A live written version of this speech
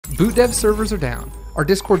Boot dev servers are down, our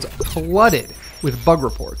Discord's flooded with bug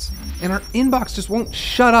reports, and our inbox just won't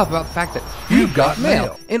shut up about the fact that you've got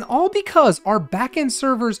mail. And all because our backend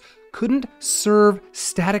servers couldn't serve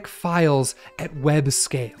static files at web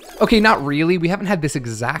scale. Okay, not really. We haven't had this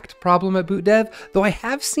exact problem at Boot Dev, though I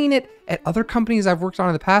have seen it at other companies I've worked on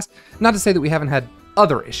in the past, not to say that we haven't had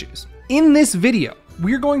other issues. In this video,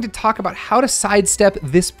 we're going to talk about how to sidestep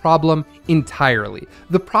this problem entirely.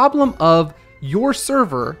 The problem of your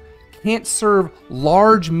server can't serve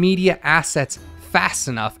large media assets fast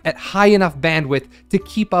enough at high enough bandwidth to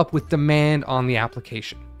keep up with demand on the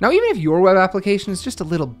application. Now, even if your web application is just a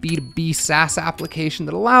little B2B SaaS application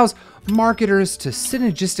that allows marketers to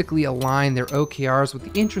synergistically align their OKRs with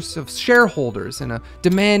the interests of shareholders in a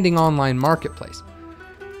demanding online marketplace,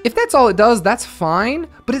 if that's all it does, that's fine,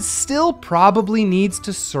 but it still probably needs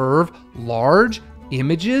to serve large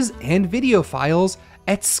images and video files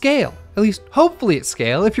at scale, at least hopefully at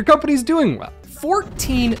scale if your company's doing well.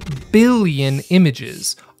 14 billion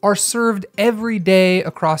images are served every day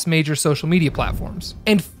across major social media platforms.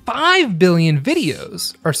 And 5 billion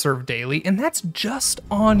videos are served daily, and that's just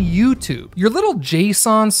on YouTube. Your little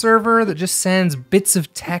JSON server that just sends bits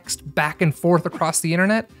of text back and forth across the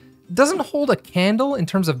internet doesn't hold a candle in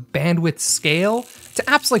terms of bandwidth scale to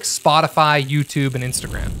apps like Spotify, YouTube, and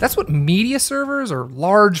Instagram. That's what media servers or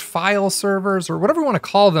large file servers or whatever you want to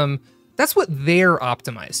call them, that's what they're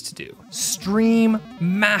optimized to do. Stream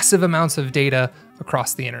massive amounts of data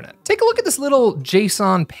across the internet. Take a look at this little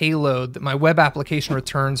JSON payload that my web application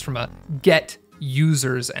returns from a get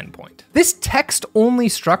users endpoint. This text-only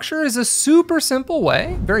structure is a super simple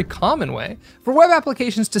way, very common way, for web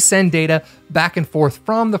applications to send data back and forth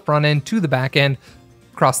from the front end to the back end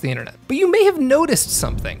across the internet. But you may have noticed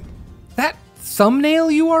something. That thumbnail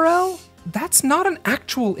URL, that's not an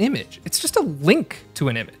actual image. It's just a link to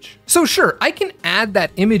an image. So sure, I can add that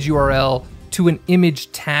image URL to an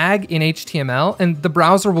image tag in HTML, and the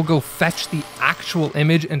browser will go fetch the actual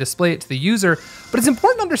image and display it to the user. But it's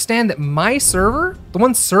important to understand that my server, the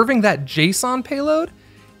one serving that JSON payload,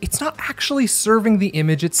 it's not actually serving the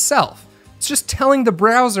image itself. It's just telling the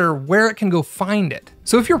browser where it can go find it.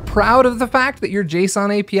 So if you're proud of the fact that your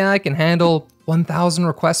JSON API can handle 1,000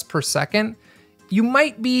 requests per second, you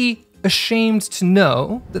might be ashamed to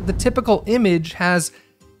know that the typical image has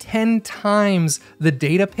 10 times the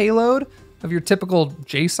data payload of your typical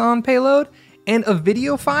JSON payload, and a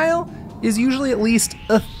video file is usually at least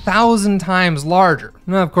 1,000 times larger.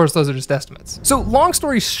 Now, of course, those are just estimates. So long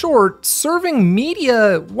story short, serving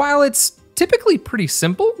media, while it's typically pretty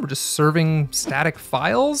simple, we're just serving static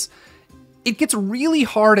files, it gets really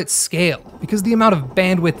hard at scale because the amount of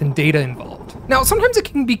bandwidth and data involved. Now, sometimes it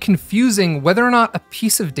can be confusing whether or not a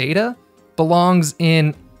piece of data belongs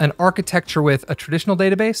in an architecture with a traditional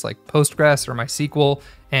database like Postgres or MySQL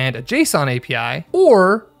and a JSON API,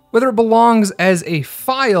 or whether it belongs as a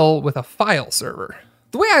file with a file server.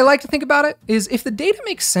 The way I like to think about it is if the data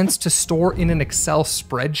makes sense to store in an Excel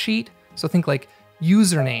spreadsheet, so think like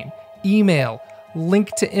username, email,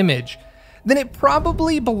 link to image, then it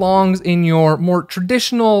probably belongs in your more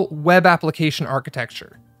traditional web application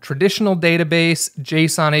architecture. Traditional database,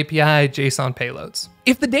 JSON API, JSON payloads.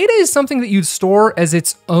 If the data is something that you'd store as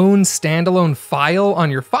its own standalone file on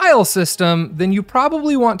your file system, then you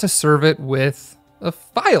probably want to serve it with a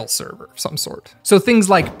file server of some sort. So things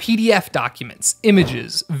like PDF documents,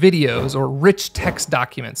 images, videos, or rich text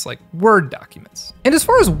documents like Word documents. And as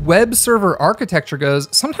far as web server architecture goes,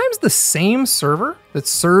 sometimes the same server that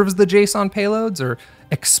serves the JSON payloads or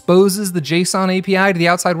exposes the JSON API to the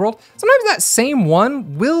outside world, sometimes that same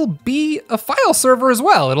one will be a file server as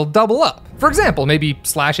well. It'll double up. For example, maybe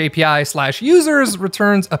 /API/users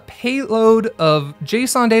returns a payload of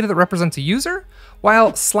JSON data that represents a user,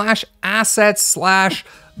 while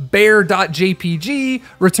 /assets/bear.jpg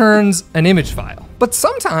returns an image file. But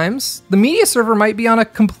sometimes the media server might be on a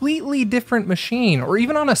completely different machine or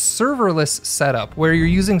even on a serverless setup where you're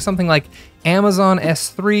using something like Amazon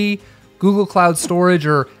S3, Google Cloud Storage,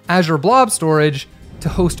 or Azure Blob Storage to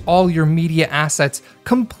host all your media assets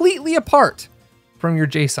completely apart from your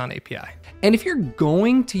JSON API. And if you're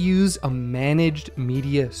going to use a managed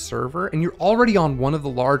media server and you're already on one of the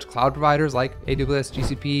large cloud providers like AWS,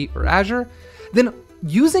 GCP, or Azure, then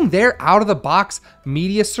using their out-of-the-box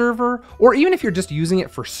media server, or even if you're just using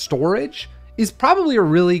it for storage, is probably a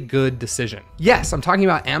really good decision. Yes, I'm talking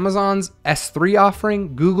about Amazon's S3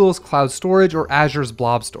 offering, Google's Cloud Storage, or Azure's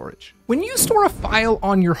Blob Storage. When you store a file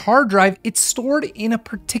on your hard drive, it's stored in a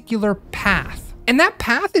particular path. And that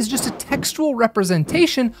path is just a textual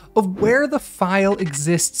representation of where the file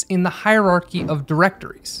exists in the hierarchy of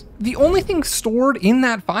directories. The only thing stored in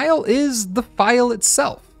that file is the file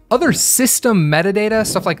itself. Other system metadata,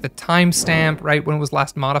 stuff like the timestamp, right, when it was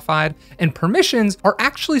last modified, and permissions are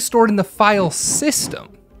actually stored in the file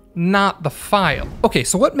system, not the file. Okay,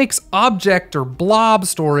 so what makes object or blob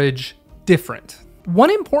storage different?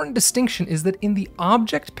 One important distinction is that in the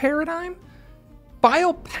object paradigm,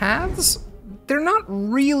 file paths, they're not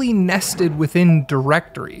really nested within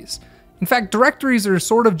directories. In fact, directories are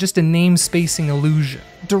sort of just a namespacing illusion.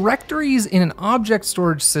 Directories in an object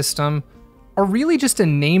storage system are really just a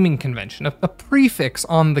naming convention, a prefix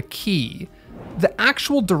on the key. The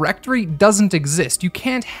actual directory doesn't exist. You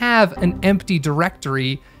can't have an empty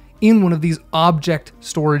directory in one of these object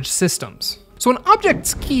storage systems. So an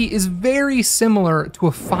object's key is very similar to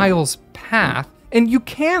a file's path, and you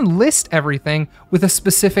can list everything with a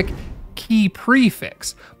specific key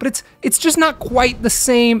prefix, but it's just not quite the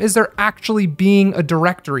same as there actually being a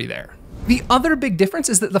directory there. The other big difference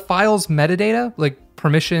is that the file's metadata, like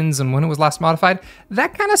permissions and when it was last modified,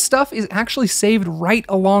 that kind of stuff is actually saved right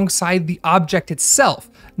alongside the object itself,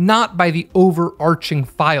 not by the overarching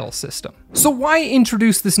file system. So why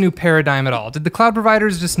introduce this new paradigm at all? Did the cloud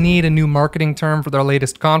providers just need a new marketing term for their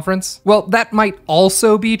latest conference? Well, that might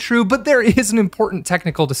also be true, but there is an important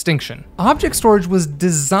technical distinction. Object storage was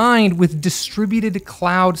designed with distributed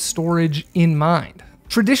cloud storage in mind.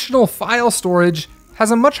 Traditional file storage has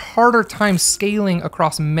a much harder time scaling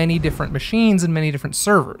across many different machines and many different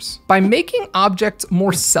servers. By making objects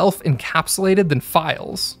more self-encapsulated than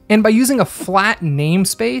files, and by using a flat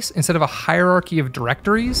namespace instead of a hierarchy of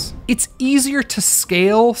directories, it's easier to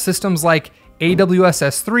scale systems like AWS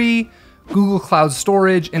S3, Google Cloud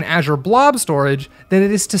Storage, and Azure Blob Storage than it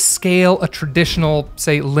is to scale a traditional,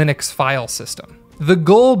 say, Linux file system. The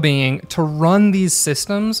goal being to run these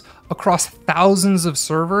systems across thousands of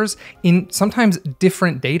servers in sometimes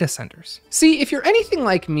different data centers. See, if you're anything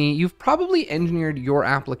like me, you've probably engineered your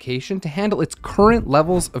application to handle its current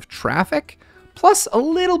levels of traffic, plus a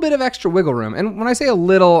little bit of extra wiggle room. And when I say a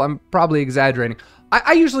little, I'm probably exaggerating.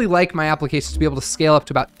 I usually like my applications to be able to scale up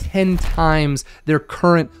to about 10 times their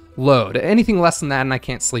current load. Anything less than that and I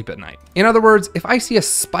can't sleep at night. In other words, if I see a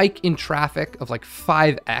spike in traffic of like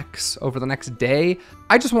 5x over the next day,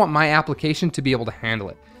 I just want my application to be able to handle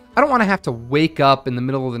it. I don't want to have to wake up in the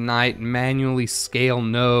middle of the night and manually scale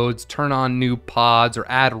nodes, turn on new pods, or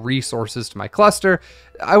add resources to my cluster.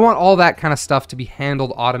 I want all that kind of stuff to be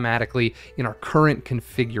handled automatically in our current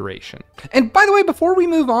configuration. And by the way, before we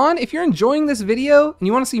move on, if you're enjoying this video and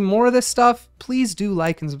you want to see more of this stuff, please do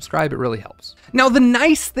like and subscribe, it really helps. Now, the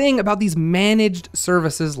nice thing about these managed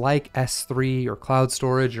services like S3 or cloud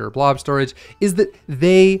storage or blob storage is that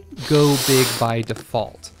they go big by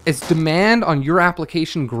default. As demand on your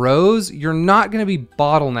application grows, you're not going to be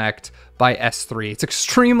bottlenecked by S3. It's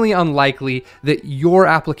extremely unlikely that your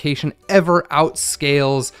application ever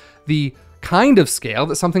outscales the kind of scale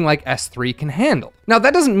that something like S3 can handle. Now,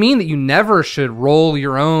 that doesn't mean that you never should roll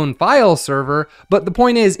your own file server, but the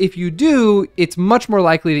point is, if you do, it's much more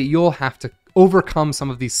likely that you'll have to overcome some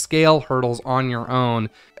of these scale hurdles on your own,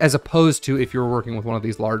 as opposed to if you're working with one of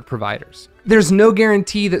these large providers. There's no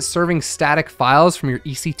guarantee that serving static files from your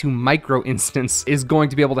EC2 micro instance is going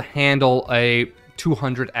to be able to handle a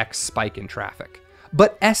 200x spike in traffic,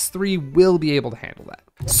 but S3 will be able to handle that.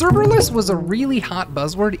 Serverless was a really hot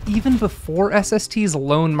buzzword even before SST's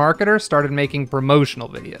lone marketer started making promotional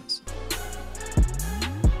videos.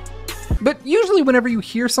 But usually whenever you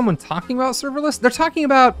hear someone talking about serverless, they're talking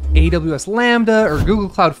about AWS Lambda or Google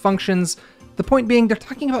Cloud Functions. The point being, they're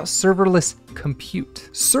talking about serverless compute.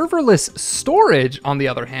 Serverless storage, on the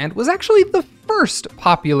other hand, was actually the first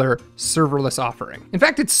popular serverless offering. In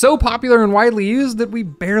fact, it's so popular and widely used that we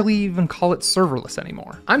barely even call it serverless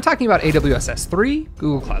anymore. I'm talking about AWS S3,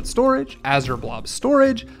 Google Cloud Storage, Azure Blob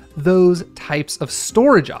Storage, those types of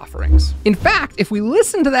storage offerings. In fact, if we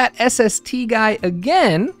listen to that SST guy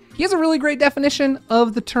again, he has a really great definition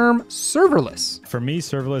of the term serverless. For me,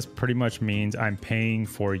 serverless pretty much means I'm paying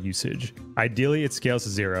for usage. Ideally, it scales to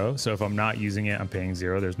zero. So if I'm not using it, I'm paying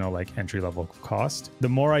zero. There's no like entry level cost. The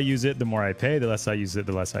more I use it, the more I pay. The less I use it,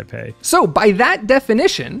 the less I pay. So by that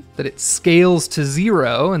definition, that it scales to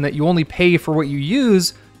zero and that you only pay for what you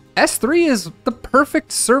use, S3 is the perfect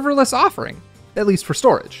serverless offering, at least for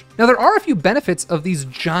storage. Now, there are a few benefits of these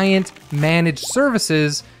giant managed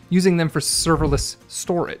services using them for serverless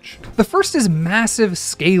storage. The first is massive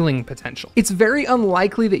scaling potential. It's very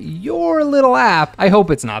unlikely that your little app, I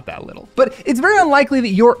hope it's not that little, but it's very unlikely that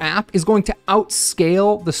your app is going to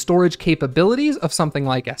outscale the storage capabilities of something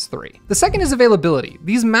like S3. The second is availability.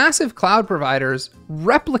 These massive cloud providers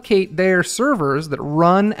replicate their servers that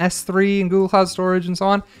run S3 and Google Cloud Storage and so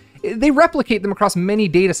on They replicate them across many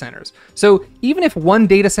data centers. So even if one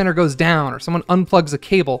data center goes down or someone unplugs a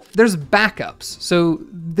cable, there's backups. So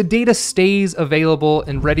the data stays available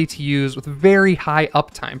and ready to use with very high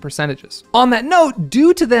uptime percentages. On that note,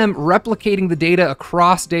 due to them replicating the data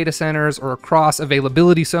across data centers or across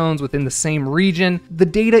availability zones within the same region, the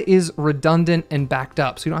data is redundant and backed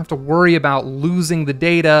up. So you don't have to worry about losing the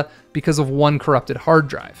data because of one corrupted hard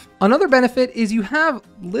drive. Another benefit is you have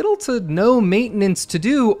little to no maintenance to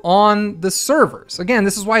do on the servers. Again,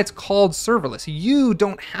 this is why it's called serverless. You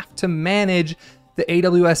don't have to manage the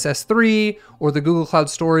AWS S3 or the Google Cloud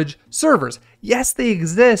Storage servers. Yes, they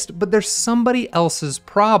exist, but they're somebody else's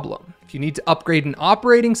problem. If you need to upgrade an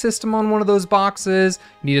operating system on one of those boxes,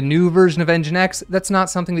 you need a new version of Nginx, that's not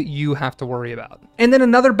something that you have to worry about. And then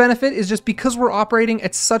another benefit is just because we're operating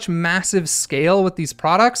at such massive scale with these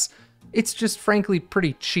products, it's just frankly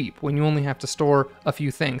pretty cheap when you only have to store a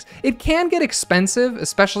few things. It can get expensive,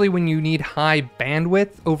 especially when you need high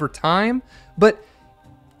bandwidth over time, but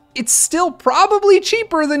it's still probably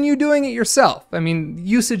cheaper than you doing it yourself. I mean,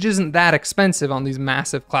 usage isn't that expensive on these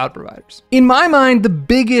massive cloud providers. In my mind, the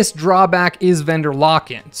biggest drawback is vendor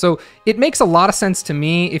lock-in. So it makes a lot of sense to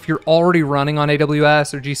me if you're already running on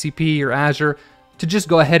AWS or GCP or Azure to just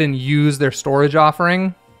go ahead and use their storage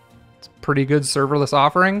offering. It's a pretty good serverless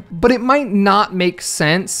offering, but it might not make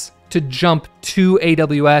sense to jump to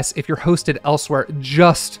AWS if you're hosted elsewhere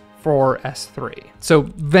just for S3. So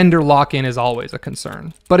vendor lock-in is always a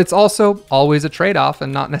concern, but it's also always a trade-off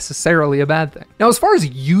and not necessarily a bad thing. Now, as far as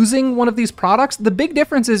using one of these products, the big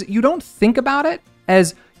difference is you don't think about it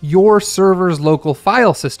as your server's local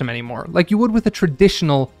file system anymore, like you would with a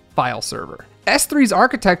traditional file server. S3's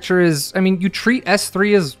architecture is, you treat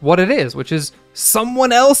S3 as what it is, which is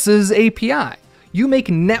someone else's API. You make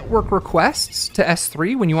network requests to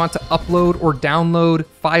S3 when you want to upload or download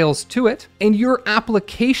files to it, and your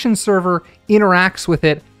application server interacts with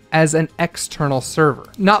it as an external server,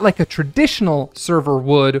 not like a traditional server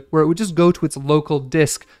would, where it would just go to its local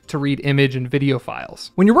disk to read image and video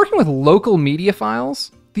files. When you're working with local media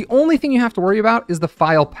files, the only thing you have to worry about is the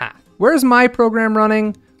file path. Where's my program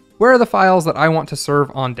running? Where are the files that I want to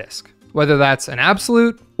serve on disk? Whether that's an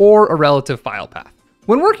absolute or a relative file path.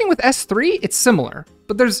 When working with S3, it's similar,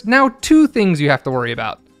 but there's now two things you have to worry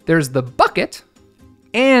about. There's the bucket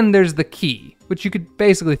and there's the key, which you could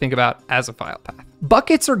basically think about as a file path.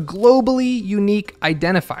 Buckets are globally unique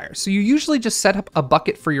identifiers. So you usually just set up a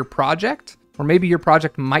bucket for your project, or maybe your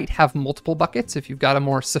project might have multiple buckets if you've got a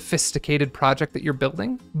more sophisticated project that you're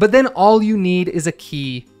building. But then all you need is a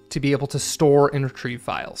key to be able to store and retrieve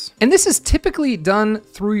files. And this is typically done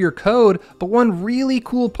through your code, but one really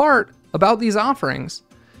cool part about these offerings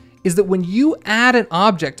is that when you add an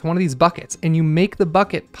object to one of these buckets and you make the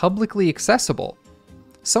bucket publicly accessible,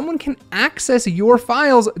 someone can access your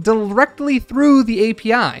files directly through the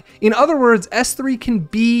API. In other words, S3 can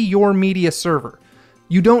be your media server.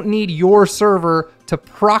 You don't need your server to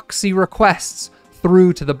proxy requests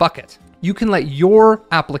through to the bucket. You can let your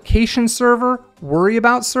application server worry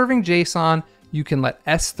about serving JSON. You can let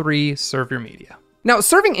S3 serve your media. Now,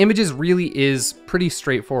 serving images really is pretty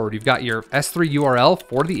straightforward. You've got your S3 URL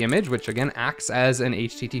for the image, which again acts as an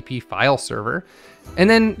HTTP file server. And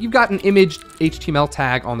then you've got an image HTML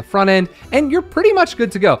tag on the front end, and you're pretty much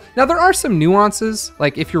good to go. Now, there are some nuances,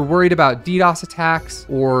 like if you're worried about DDoS attacks,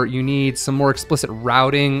 or you need some more explicit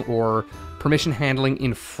routing or permission handling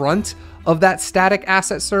in front of that static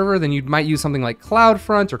asset server, then you might use something like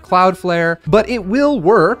Cloudfront or Cloudflare, but it will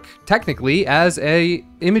work technically as a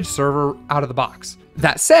image server out of the box.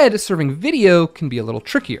 That said, serving video can be a little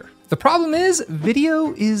trickier. The problem is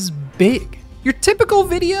video is big. Your typical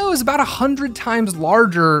video is about 100 times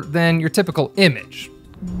larger than your typical image,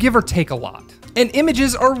 give or take a lot. And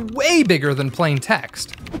images are way bigger than plain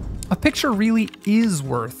text. A picture really is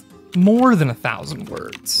worth more than 1,000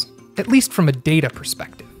 words, at least from a data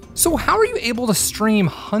perspective. So how are you able to stream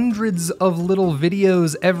hundreds of little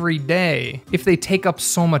videos every day if they take up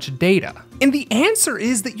so much data? And the answer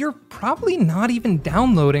is that you're probably not even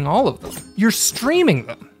downloading all of them. You're streaming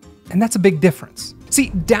them, and that's a big difference. See,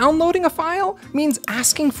 downloading a file means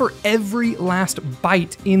asking for every last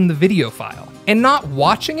byte in the video file and not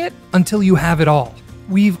watching it until you have it all.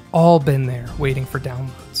 We've all been there waiting for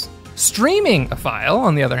downloads. Streaming a file,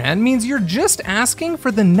 on the other hand, means you're just asking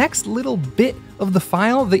for the next little bit of the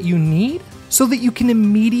file that you need so that you can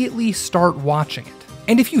immediately start watching it.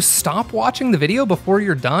 And if you stop watching the video before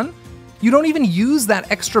you're done, you don't even use that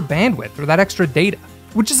extra bandwidth or that extra data.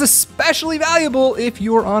 which is especially valuable if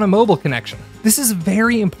you're on a mobile connection. This is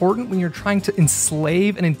very important when you're trying to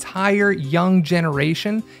enslave an entire young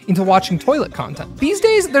generation into watching toilet content. These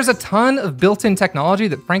days, there's a ton of built-in technology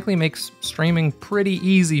that frankly makes streaming pretty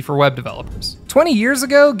easy for web developers. 20 years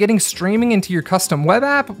ago, getting streaming into your custom web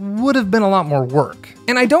app would have been a lot more work.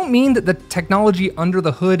 And I don't mean that the technology under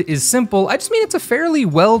the hood is simple, I just mean it's a fairly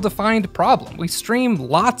well-defined problem. We stream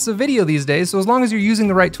lots of video these days, so as long as you're using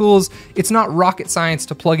the right tools, it's not rocket science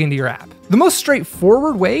to plug into your app. The most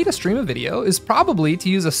straightforward way to stream a video is probably to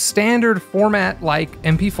use a standard format like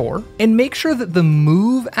MP4 and make sure that the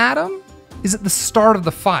move atom is at the start of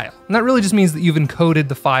the file. And that really just means that you've encoded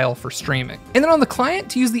the file for streaming. And then on the client,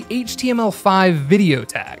 to use the HTML5 video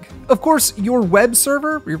tag. Of course, your web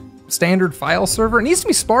server, your standard file server, needs to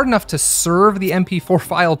be smart enough to serve the MP4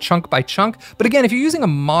 file chunk by chunk. But again, if you're using a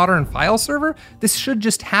modern file server, this should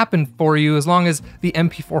just happen for you as long as the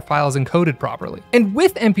MP4 file is encoded properly. And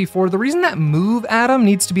with MP4, the reason that move atom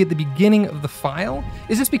needs to be at the beginning of the file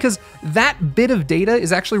is just because that bit of data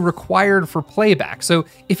is actually required for playback. So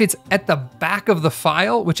if it's at the back of the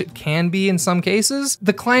file, which it can be in some cases,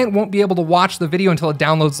 the client won't be able to watch the video until it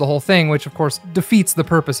downloads the whole thing, which of course defeats the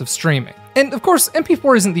purpose of streaming. And of course,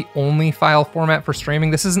 MP4 isn't the only file format for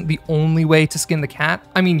streaming. This isn't the only way to skin the cat.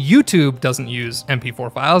 I mean, YouTube doesn't use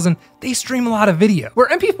MP4 files and they stream a lot of video. Where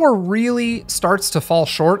MP4 really starts to fall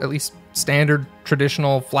short, at least standard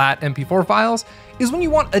traditional flat MP4 files, is when you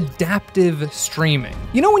want adaptive streaming.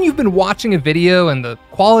 You know when you've been watching a video and the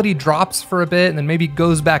quality drops for a bit and then maybe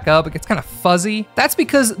goes back up, it gets kind of fuzzy? That's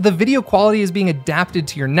because the video quality is being adapted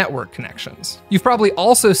to your network connections. You've probably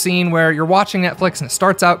also seen where you're watching Netflix and it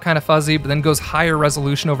starts out kind of fuzzy, but then goes higher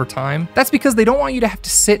resolution over time. That's because they don't want you to have to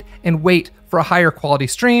sit and wait for a higher quality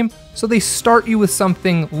stream, so they start you with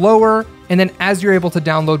something lower, and then as you're able to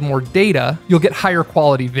download more data, you'll get higher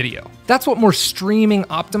quality video. That's what more streaming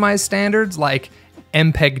optimized standards like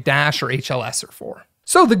MPEG-Dash or HLS are for.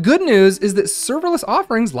 So the good news is that serverless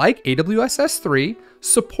offerings like AWS S3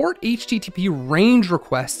 support HTTP range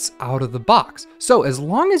requests out of the box. So as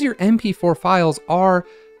long as your MP4 files are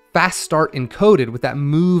fast start encoded with that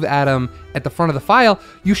move atom at the front of the file,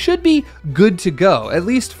 you should be good to go, at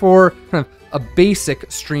least for kind of a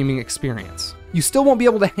basic streaming experience. You still won't be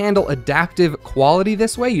able to handle adaptive quality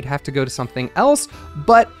this way, you'd have to go to something else,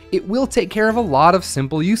 but it will take care of a lot of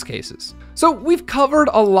simple use cases. So we've covered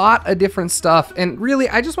a lot of different stuff, and really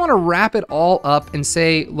I just wanna wrap it all up and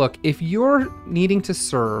say, look, if you're needing to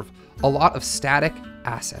serve a lot of static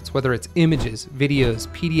assets, whether it's images, videos,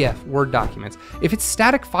 PDF, Word documents, if it's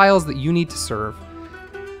static files that you need to serve,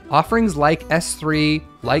 offerings like S3,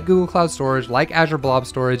 like Google Cloud Storage, like Azure Blob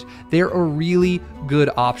Storage, they're a really good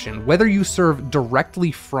option. Whether you serve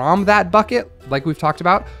directly from that bucket, like we've talked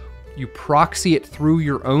about, you proxy it through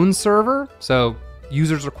your own server, so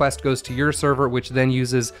user's request goes to your server, which then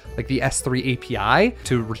uses like the S3 API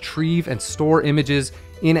to retrieve and store images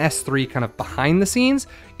in S3 kind of behind the scenes.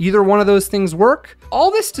 Either one of those things work.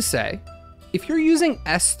 All this to say, if you're using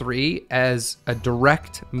S3 as a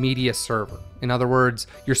direct media server, in other words,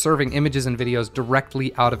 you're serving images and videos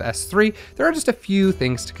directly out of S3, there are just a few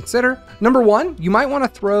things to consider. Number one, you might want to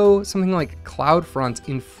throw something like Cloudfront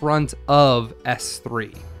in front of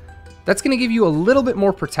S3. That's going to give you a little bit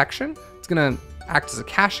more protection. It's going to act as a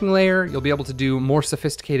caching layer. You'll be able to do more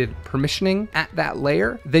sophisticated permissioning at that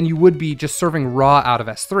layer than you would be just serving raw out of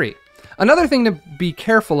S3. Another thing to be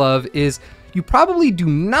careful of is you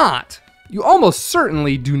almost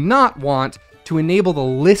certainly do not want to enable the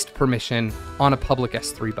list permission on a public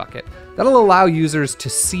S3 bucket. That'll allow users to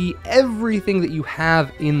see everything that you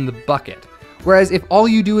have in the bucket. Whereas if all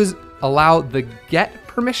you do is allow the get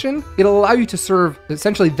permission, it'll allow you to serve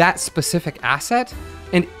essentially that specific asset.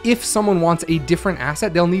 And if someone wants a different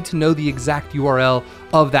asset, they'll need to know the exact URL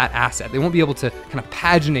of that asset. They won't be able to kind of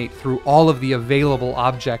paginate through all of the available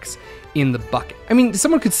objects in the bucket. I mean,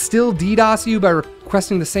 someone could still DDoS you by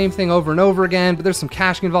requesting the same thing over and over again, but there's some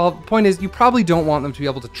caching involved. The point is, you probably don't want them to be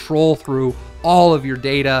able to troll through all of your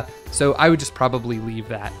data, so I would just probably leave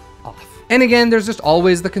that off. And again, there's just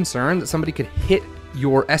always the concern that somebody could hit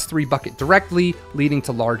your S3 bucket directly, leading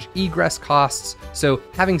to large egress costs. So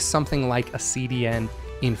having something like a CDN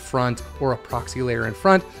in front or a proxy layer in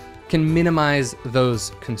front can minimize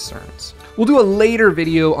those concerns. We'll do a later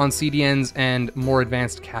video on CDNs and more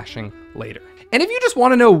advanced caching later. And if you just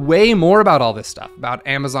want to know way more about all this stuff, about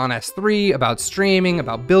Amazon S3, about streaming,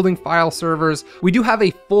 about building file servers, we do have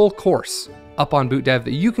a full course up on BootDev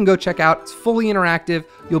that you can go check out. It's fully interactive.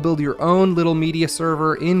 You'll build your own little media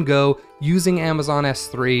server in Go using Amazon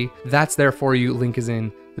S3. That's there for you. Link is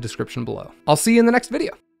in the description below. I'll see you in the next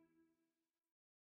video.